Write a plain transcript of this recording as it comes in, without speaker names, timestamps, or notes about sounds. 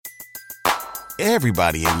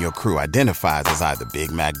Everybody in your crew identifies as either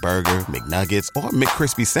Big Mac Burger, McNuggets, or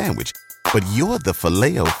McCrispy Sandwich. But you're the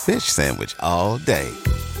Filet-O-Fish Sandwich all day.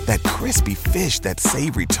 That crispy fish, that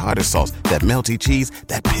savory tartar sauce, that melty cheese,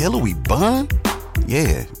 that pillowy bun.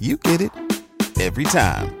 Yeah, you get it. Every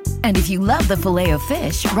time. And if you love the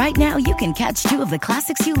Filet-O-Fish, right now you can catch two of the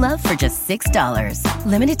classics you love for just $6.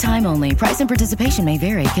 Limited time only. Price and participation may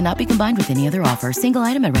vary. Cannot be combined with any other offer. Single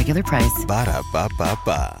item at regular price.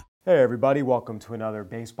 Ba-da-ba-ba-ba. Hey everybody, welcome to another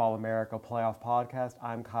Baseball America playoff podcast.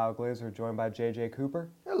 I'm Kyle Glazer, joined by JJ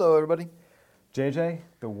Cooper. Hello everybody. JJ,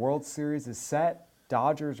 the World Series is set.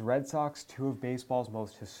 Dodgers, Red Sox, two of baseball's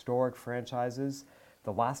most historic franchises.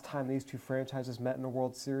 The last time these two franchises met in the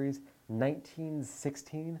World Series,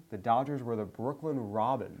 1916, the Dodgers were the Brooklyn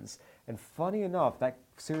Robins. And funny enough, that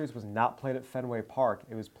series was not played at Fenway Park.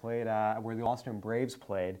 It was played where the Boston Braves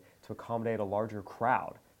played to accommodate a larger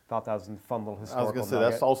crowd. Thought that was a fun little historical I was going to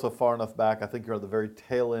say, that's also far enough back. I think you're at the very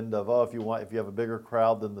tail end of, if you have a bigger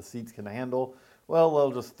crowd than the seats can handle, well,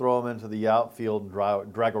 they'll just throw them into the outfield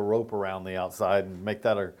and drag a rope around the outside and make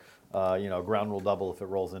that a ground rule double if it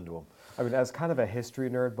rolls into them. I mean, as kind of a history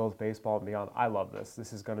nerd, both baseball and beyond, I love this.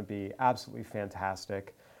 This is going to be absolutely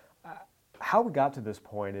fantastic. How we got to this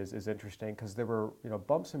point is interesting because there were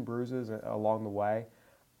bumps and bruises along the way.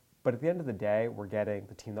 But at the end of the day, we're getting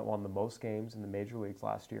the team that won the most games in the major leagues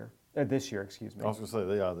this year, excuse me. I was going to say,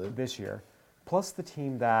 they are. This year. Plus the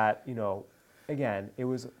team that, again, it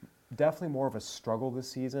was definitely more of a struggle this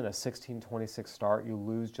season, a 16-26 start. You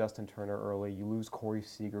lose Justin Turner early. You lose Corey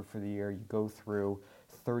Seager for the year. You go through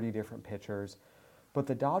 30 different pitchers. But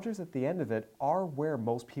the Dodgers at the end of it are where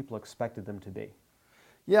most people expected them to be.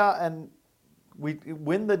 Yeah, and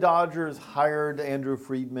when the Dodgers hired Andrew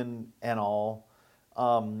Friedman and all,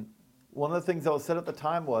 one of the things that was said at the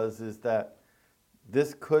time is that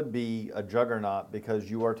this could be a juggernaut because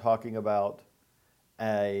you are talking about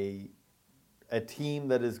a team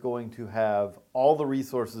that is going to have all the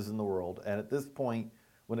resources in the world. And at this point,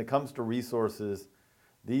 when it comes to resources,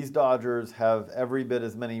 these Dodgers have every bit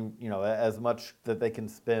as many, as much that they can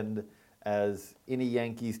spend as any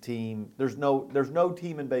Yankees team. There's no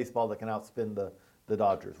team in baseball that can outspend the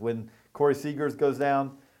Dodgers. When Corey Seager goes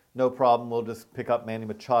down, no problem. We'll just pick up Manny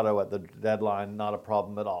Machado at the deadline. Not a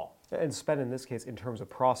problem at all. And spend in this case in terms of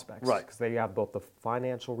prospects, right? Because they have both the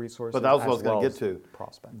financial resources. But that was what I was going to get to.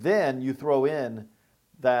 Prospects. Then you throw in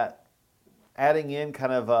that adding in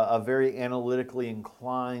kind of a very analytically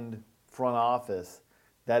inclined front office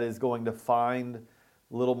that is going to find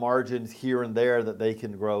little margins here and there that they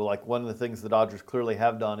can grow. Like one of the things the Dodgers clearly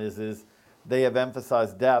have done is they have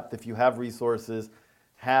emphasized depth. If you have resources,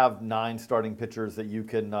 have 9 starting pitchers that you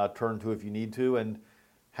can turn to if you need to, and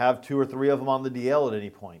have 2 or 3 of them on the DL at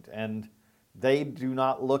any point. And they do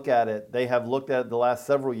not look at it. They have looked at it the last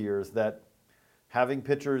several years that having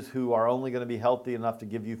pitchers who are only going to be healthy enough to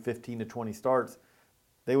give you 15 to 20 starts,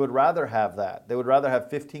 they would rather have that. They would rather have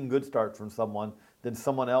 15 good starts from someone than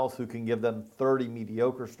someone else who can give them 30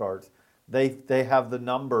 mediocre starts. They have the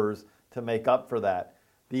numbers to make up for that.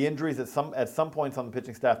 The injuries at some points on the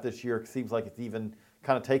pitching staff this year seems like it's even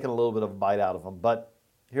kind of taken a little bit of a bite out of them. But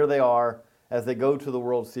here they are as they go to the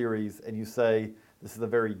World Series, and you say this is a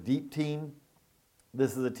very deep team.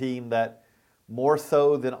 This is a team that more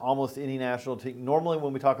so than almost any national team. Normally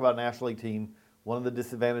when we talk about a National League team, one of the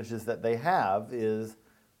disadvantages that they have is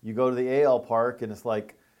you go to the AL park and it's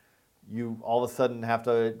like you all of a sudden have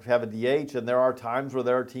to have a DH, and there are times where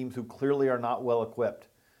there are teams who clearly are not well equipped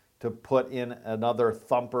to put in another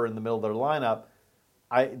thumper in the middle of their lineup.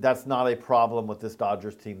 That's not a problem with this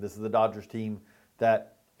Dodgers team. This is a Dodgers team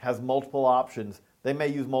that has multiple options. They may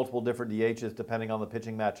use multiple different DHs depending on the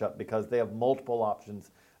pitching matchup because they have multiple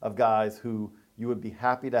options of guys who you would be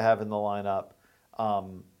happy to have in the lineup.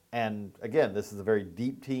 And again, this is a very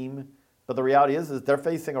deep team. But the reality is they're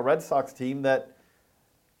facing a Red Sox team that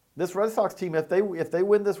this Red Sox team, if they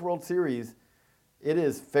win this World Series, it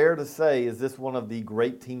is fair to say is this one of the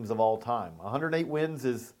great teams of all time. 108 wins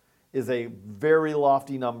is a very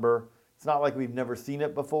lofty number. It's not like we've never seen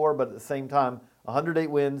it before, but at the same time, 108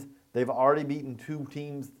 wins. They've already beaten 2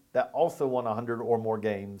 teams that also won 100 or more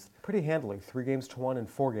games. Pretty handily, 3-1 and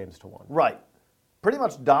 4-1. Right. Pretty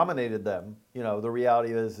much dominated them. The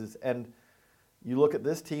reality is and you look at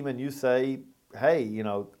this team and you say, hey,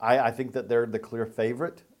 I think that they're the clear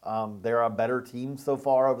favorite. They're a better team so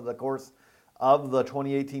far over the course of the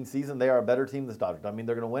 2018 season. They are a better team than the Dodgers. I mean,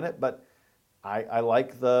 they're going to win it, but I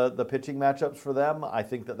like the pitching matchups for them. I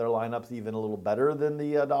think that their lineup's even a little better than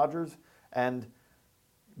the Dodgers. And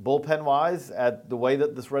bullpen-wise, at the way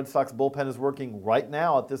that this Red Sox bullpen is working right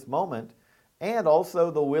now at this moment, and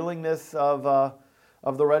also the willingness of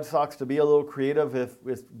of the Red Sox to be a little creative if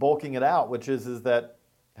it's bulking it out, which is that,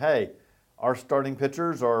 hey, our starting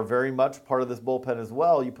pitchers are very much part of this bullpen as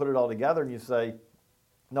well. You put it all together and you say,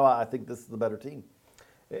 no, I think this is the better team.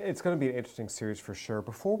 It's going to be an interesting series for sure.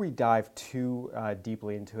 Before we dive too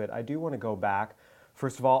deeply into it, I do want to go back.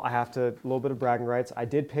 First of all, I have to, a little bit of bragging rights. I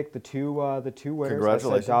did pick the two winners. Congratulations.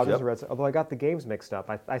 I said Dodgers yep. and Red Sox, although I got the games mixed up.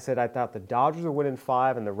 I said I thought the Dodgers would win in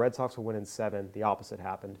 5 and the Red Sox would win in 7. The opposite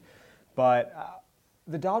happened. But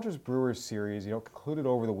the Dodgers-Brewers series, concluded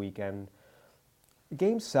over the weekend.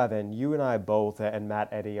 Game 7, you and I both, and Matt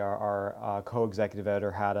Eddy, our co-executive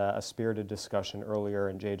editor, had a spirited discussion earlier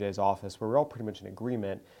in JJ's office where we're all pretty much in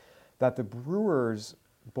agreement that the Brewers'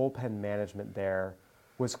 bullpen management there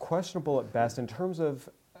was questionable at best in terms of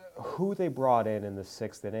who they brought in the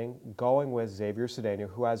 6th inning, going with Xavier Cedeno,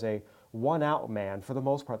 who has a one-out man for the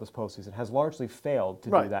most part this postseason, has largely failed to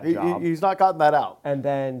do that job. He's not gotten that out. And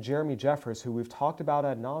then Jeremy Jeffress, who we've talked about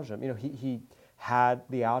ad nauseum, he had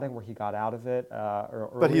the outing where he got out of it earlier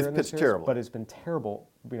but he's in the pitched series, terrible. but it's been terrible,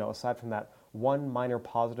 aside from that one minor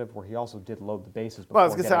positive where he also did load the bases before Well, I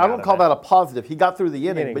was going to say, I don't call that a positive. He got through the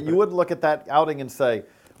inning, but you wouldn't look at that outing and say,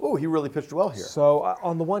 oh, he really pitched well here. So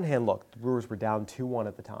on the one hand, look, the Brewers were down 2-1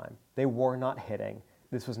 at the time. They were not hitting.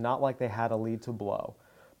 This was not like they had a lead to blow.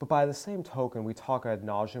 But by the same token, we talk ad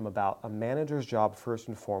nauseum about a manager's job, first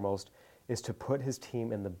and foremost, is to put his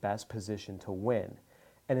team in the best position to win.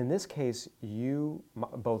 And in this case,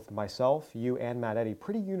 both myself, you, and Matt Eddy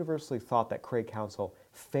pretty universally thought that Craig Counsell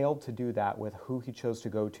failed to do that with who he chose to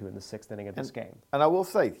go to in the 6th inning of this game. And I will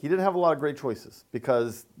say, he didn't have a lot of great choices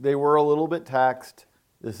because they were a little bit taxed.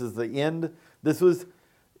 This is the end. This was,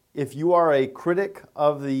 if you are a critic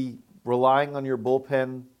of the relying on your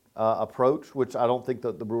bullpen approach, which I don't think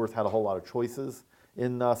that the Brewers had a whole lot of choices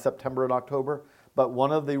in September and October, but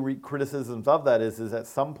one of the criticisms of that is at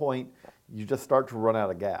some point you just start to run out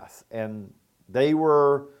of gas. And they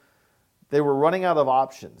were running out of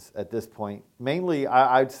options at this point. Mainly,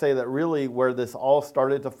 I'd say that really where this all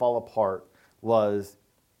started to fall apart was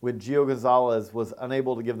when Gio Gonzalez was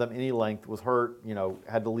unable to give them any length, was hurt,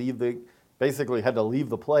 had to leave the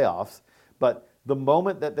playoffs. But the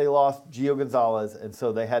moment that they lost Gio Gonzalez, and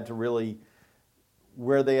so they had to really,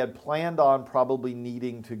 where they had planned on probably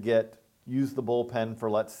needing to use the bullpen for,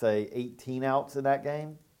 let's say, 18 outs in that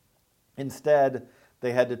game, instead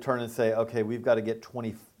they had to turn and say, okay, we've got to get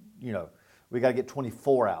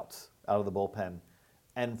 24 outs out of the bullpen.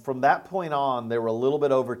 And from that point on, they were a little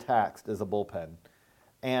bit overtaxed as a bullpen.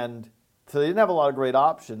 And so they didn't have a lot of great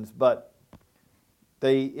options, but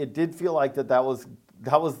it did feel like that was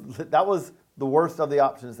the worst of the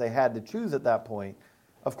options they had to choose at that point.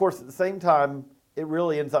 Of course, at the same time, it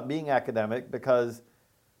really ends up being academic because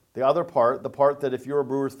the other part, the part that if you're a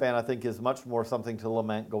Brewers fan, I think is much more something to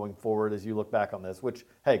lament going forward as you look back on this, which,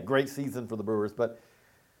 hey, great season for the Brewers, but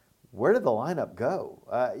where did the lineup go?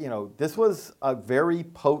 This was a very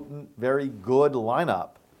potent, very good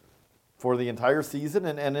lineup for the entire season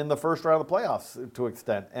and in the first round of the playoffs to an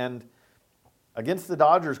extent. And against the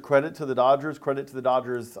Dodgers, credit to the Dodgers,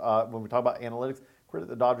 when we talk about analytics, credit to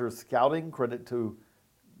the Dodgers scouting,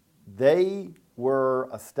 they were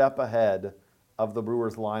a step ahead of the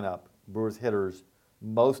Brewers lineup, Brewers hitters,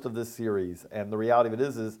 most of this series. And the reality of it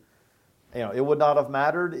is it would not have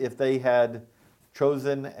mattered if they had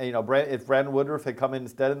chosen, if Brandon Woodruff had come in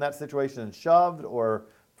instead in that situation and shoved, or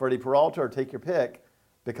Freddie Peralta, or take your pick,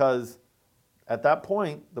 because at that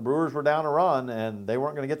point, the Brewers were down a run, and they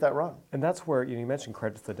weren't going to get that run. And that's where, you mentioned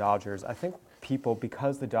credit to the Dodgers. I think people,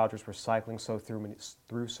 because the Dodgers were cycling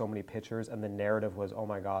through so many pitchers, and the narrative was, oh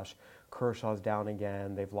my gosh, Kershaw's down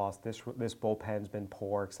again, they've lost, this bullpen's been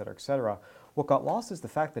poor, et cetera, et cetera. What got lost is the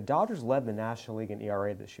fact the Dodgers led the National League in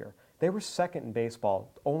ERA this year. They were second in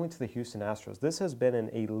baseball, only to the Houston Astros. This has been an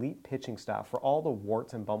elite pitching staff for all the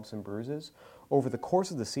warts and bumps and bruises. Over the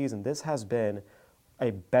course of the season, this has been a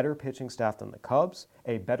better pitching staff than the Cubs,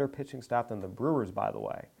 a better pitching staff than the Brewers, by the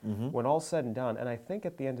way, when all's said and done. And I think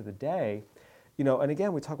at the end of the day, and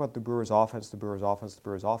again, we talk about the Brewers' offense,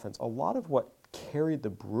 a lot of what carried the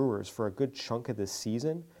Brewers for a good chunk of this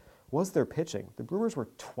season was their pitching. The Brewers were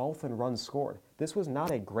 12th in runs scored. This was not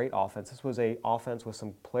a great offense. This was an offense with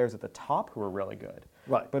some players at the top who were really good.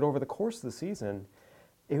 Right. But over the course of the season,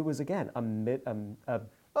 it was, again, a little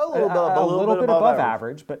bit above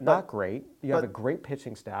average, but not great. You have a great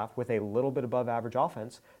pitching staff with a little bit above average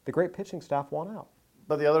offense. The great pitching staff won out.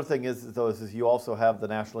 But the other thing is you also have the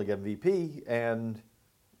National League MVP, and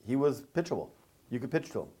he was pitchable. You could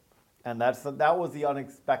pitch to him. And that was the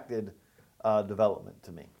unexpected development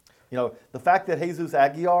to me. The fact that Jesus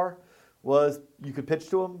Aguilar you could pitch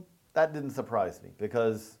to him, that didn't surprise me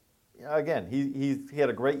because, again, he had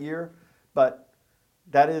a great year, but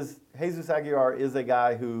Jesus Aguilar is a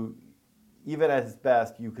guy who, even at his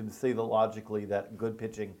best, you can see that logically that good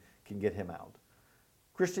pitching can get him out.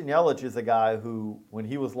 Christian Yelich is a guy who, when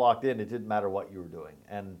he was locked in, it didn't matter what you were doing.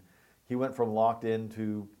 And he went from locked in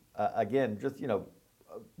to, again, just, a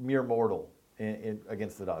mere mortal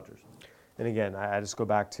against the Dodgers. And again, I just go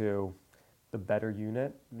back to the better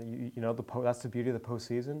unit. That's the beauty of the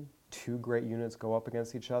postseason. Two great units go up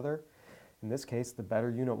against each other. In this case, the better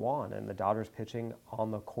unit won, and the Dodgers pitching on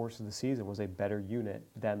the course of the season was a better unit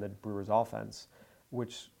than the Brewers offense,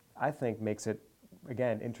 which I think makes it,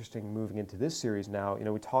 again, interesting moving into this series now.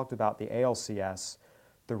 We talked about the ALCS.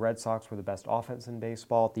 The Red Sox were the best offense in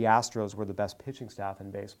baseball. The Astros were the best pitching staff in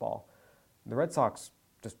baseball. The Red Sox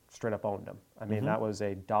just straight up owned them. I mean, that was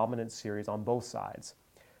a dominant series on both sides.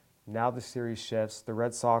 Now the series shifts. The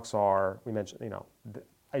Red Sox are, we mentioned,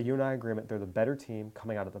 you and I agreement, they're the better team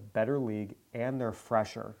coming out of the better league, and they're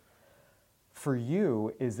fresher. For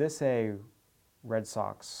you, is this a Red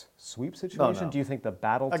Sox sweep situation? No. Do you think the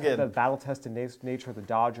battle-tested nature of the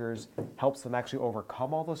Dodgers helps them actually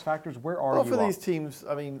overcome all those factors? Where are you? Well, for these teams,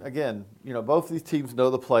 I mean, again, both these teams know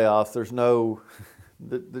the playoffs. There's no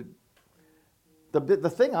the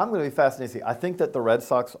thing I'm going to be fascinated to see. I think that the Red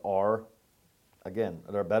Sox are, again,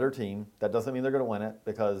 they're a better team. That doesn't mean they're going to win it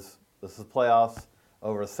because this is playoffs.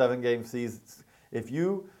 Over a 7-game season. If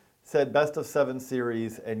you said best of 7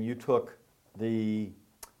 series and you took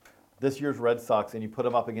this year's Red Sox and you put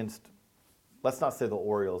them up against, let's not say the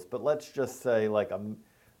Orioles, but let's just say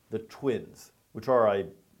the Twins, which are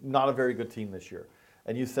not a very good team this year,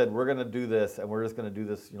 and you said we're going to do this and we're just going to do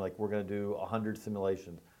this, we're going to do 100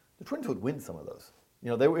 simulations, the Twins would win some of those.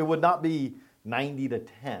 It would not be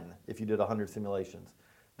 90-10 if you did 100 simulations.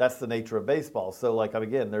 That's the nature of baseball. So,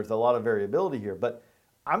 again, there's a lot of variability here, but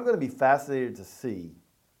I'm going to be fascinated to see.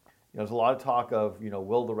 There's a lot of talk of,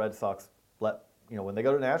 will the Red Sox let, when they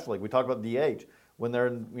go to the National League, we talk about DH. When they're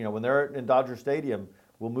in Dodger Stadium,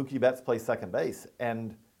 will Mookie Betts play second base?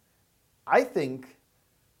 And I think,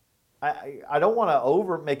 I don't want to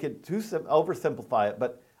oversimplify it,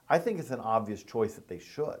 but I think it's an obvious choice that they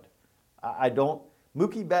should.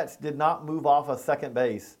 Mookie Betts did not move off of second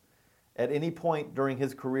base at any point during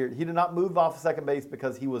his career. He did not move off second base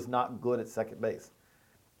because he was not good at second base.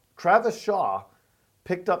 Travis Shaw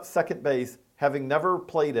picked up second base, having never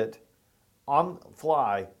played it on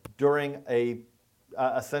fly during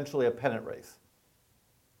essentially a pennant race.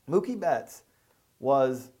 Mookie Betts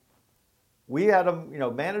we had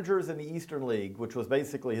him, managers in the Eastern League, which was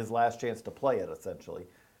basically his last chance to play it essentially,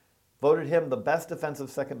 voted him the best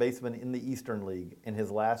defensive second baseman in the Eastern League in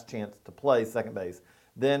his last chance to play second base.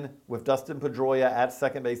 Then, with Dustin Pedroia at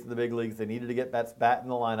second base in the big leagues, they needed to get Betts back in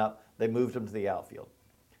the lineup. They moved him to the outfield.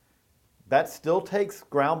 Betts still takes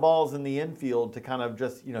ground balls in the infield to kind of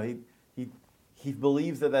just, he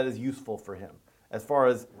believes that is useful for him as far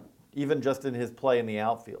as even just in his play in the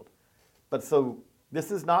outfield. But so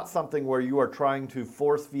this is not something where you are trying to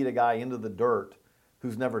force feed a guy into the dirt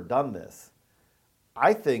who's never done this.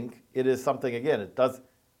 I think it is something, again,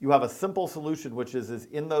 you have a simple solution, which is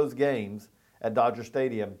in those games at Dodger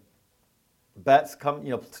Stadium, Betts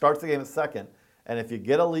starts the game at second, and if you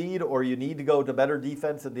get a lead or you need to go to better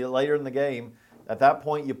defense later in the game, at that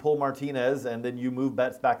point you pull Martinez and then you move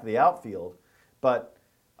Betts back to the outfield. But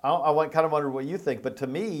I kind of wonder what you think. But to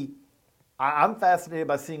me, I'm fascinated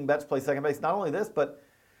by seeing Betts play second base. Not only this, but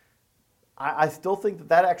I still think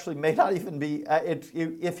that actually may not even be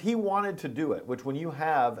if he wanted to do it, which when you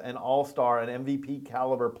have an all-star, an MVP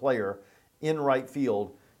caliber player in right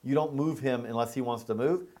field, you don't move him unless he wants to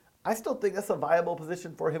move. I still think that's a viable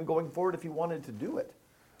position for him going forward if he wanted to do it.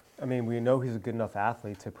 I mean, we know he's a good enough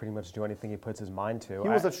athlete to pretty much do anything he puts his mind to. He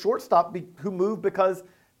was a shortstop who moved because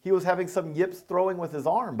he was having some yips throwing with his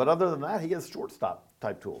arm. But other than that, he has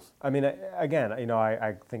shortstop-type tools. I mean, again,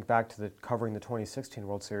 I think back to covering the 2016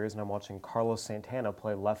 World Series, and I'm watching Carlos Santana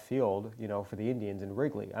play left field, for the Indians in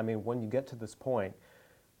Wrigley. I mean, when you get to this point,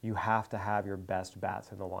 you have to have your best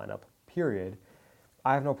bats in the lineup, period.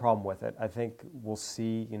 I have no problem with it. I think we'll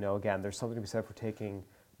see, again, there's something to be said for taking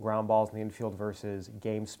ground balls in the infield versus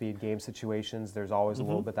game speed, game situations. There's always a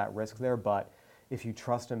little bit that risk there, but if you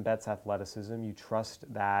trust in Betts' athleticism, you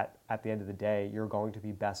trust that at the end of the day, you're going to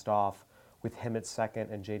be best off with him at second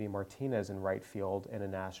and JD Martinez in right field in a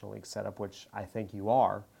National League setup, which I think you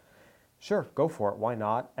are. Sure, go for it. Why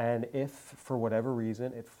not? And if, for whatever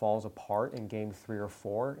reason, it falls apart in game 3 or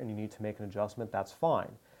 4 and you need to make an adjustment, that's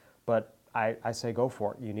fine. But I say go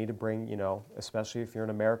for it. You need to bring, especially if you're an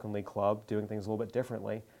American League club doing things a little bit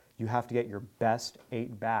differently, you have to get your best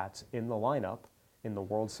 8 bats in the lineup in the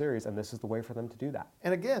World Series, and this is the way for them to do that.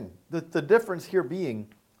 And again, the difference here being,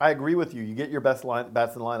 I agree with you. You get your best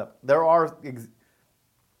bats in the lineup. There are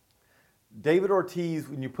David Ortiz.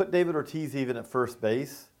 When you put David Ortiz even at first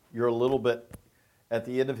base, you're a little bit at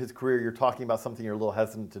the end of his career. You're talking about something you're a little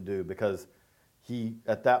hesitant to do because he,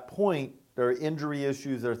 at that point, there are injury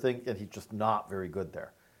issues. They're thinking he's just not very good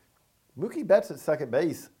there. Mookie Betts at second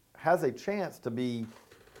base has a chance to be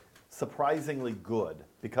surprisingly good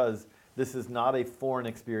because this is not a foreign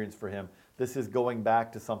experience for him. This is going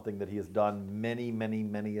back to something that he has done many, many,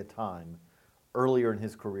 many a time earlier in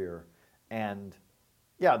his career. And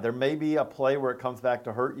yeah, there may be a play where it comes back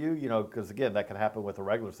to hurt you, because again, that can happen with a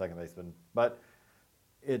regular second baseman. But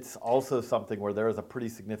it's also something where there is a pretty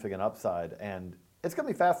significant upside, and it's going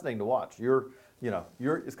to be fascinating to watch. It's going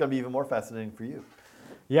to be even more fascinating for you.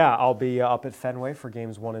 Yeah, I'll be up at Fenway for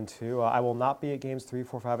games 1 and 2. I will not be at games 3,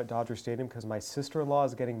 4, 5 at Dodger Stadium because my sister-in-law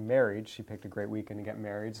is getting married. She picked a great weekend to get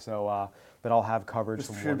married, so but I'll have coverage.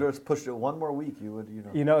 Just pushed it one more week, you would.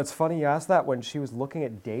 It's funny you asked that. When she was looking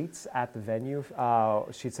at dates at the venue,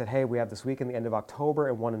 she said, "Hey, we have this weekend, the end of October,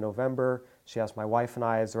 and one in November." She asked my wife and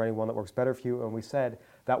I, "Is there any one that works better for you?" And we said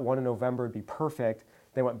that one in November would be perfect.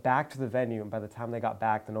 They went back to the venue, and by the time they got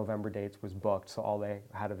back, the November dates was booked, so all they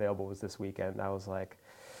had available was this weekend. And I was like,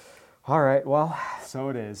 all right, well, so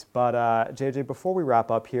it is. But, JJ, before we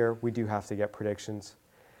wrap up here, we do have to get predictions.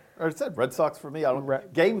 I said Red Sox for me. I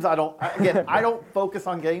don't focus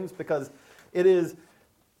on games because it is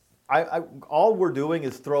all we're doing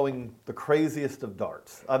is throwing the craziest of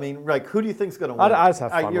darts. I mean, who do you think's going to win? I just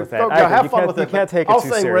have fun with it. Have fun with it. You can't take it too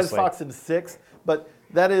seriously. I'll say Red Sox in 6, but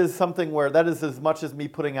that is something where that is as much as me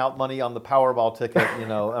putting out money on the Powerball ticket.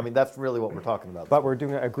 I mean, that's really what we're talking about. But we're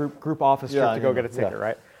doing a group office trip to go get a ticket,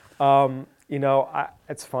 right?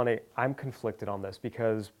 It's funny. I'm conflicted on this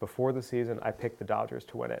because before the season, I picked the Dodgers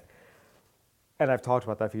to win it. And I've talked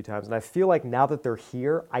about that a few times. And I feel like now that they're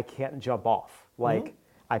here, I can't jump off.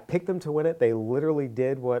 I picked them to win it. They literally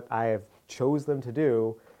did what I have chose them to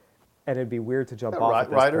do. And it'd be weird to jump off at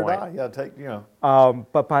this point. Ride or die. Yeah,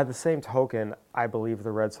 but by the same token, I believe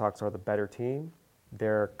the Red Sox are the better team.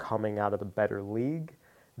 They're coming out of the better league.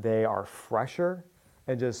 They are fresher.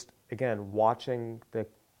 And just, again, watching the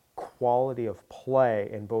quality of play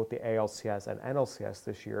in both the ALCS and NLCS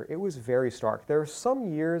this year, it was very stark. There are some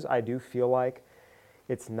years I do feel like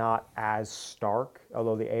it's not as stark,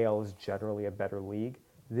 although the AL is generally a better league.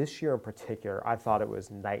 This year in particular, I thought it was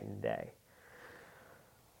night and day.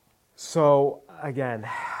 So, again,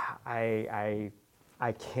 I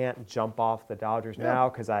can't jump off the Dodgers now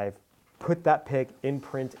because I've put that pick in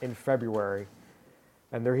print in February,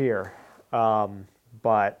 and they're here.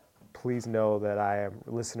 But please know that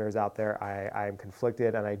listeners out there, I am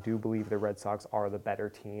conflicted, and I do believe the Red Sox are the better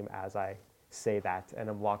team as I say that, and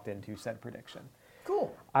I'm locked into said prediction.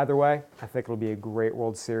 Cool. Either way, I think it'll be a great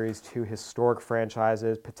World Series, 2 historic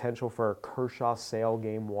franchises, potential for a Kershaw-Sale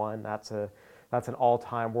Game 1. That's an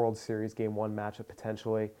all-time World Series Game 1 matchup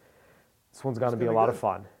potentially. This one's going to be a lot of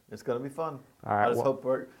fun. It's going to be fun. All right.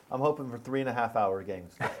 I'm hoping for 3.5-hour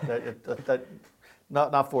games.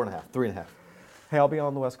 Not 4.5, 3.5. Hey, I'll be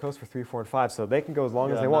on the West Coast for 3, 4, and 5, so they can go as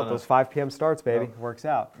long as they want. Those 5 p.m. starts, baby. Nope. Works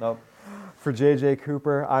out. Nope. For JJ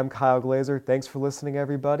Cooper, I'm Kyle Glazer. Thanks for listening,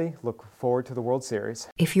 everybody. Look forward to the World Series.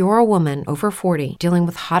 If you're a woman over 40 dealing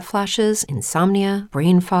with hot flashes, insomnia,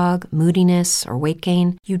 brain fog, moodiness, or weight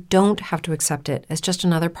gain, you don't have to accept it as just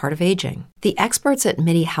another part of aging. The experts at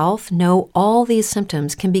MIDI Health know all these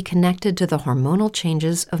symptoms can be connected to the hormonal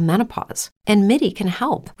changes of menopause. And MIDI can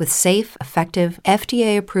help with safe, effective,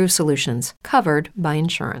 FDA-approved solutions covered by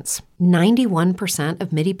insurance. 91%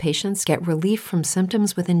 of MIDI patients get relief from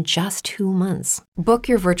symptoms within just 2 months. Book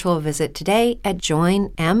your virtual visit today at joinmidi.com.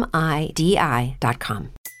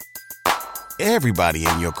 Everybody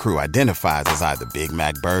in your crew identifies as either Big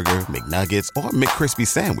Mac Burger, McNuggets, or McCrispy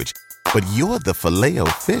Sandwich. But you're the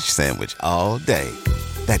Filet-O-Fish Sandwich all day.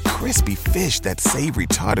 That crispy fish, that savory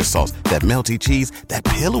tartar sauce, that melty cheese, that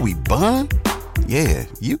pillowy bun. Yeah,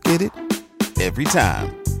 you get it. Every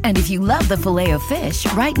time. And if you love the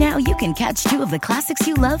Filet-O-Fish, right now you can catch 2 of the classics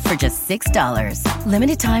you love for just $6.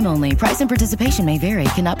 Limited time only. Price and participation may vary.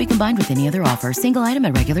 Cannot be combined with any other offer. Single item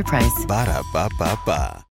at regular price. Ba-da-ba-ba-ba.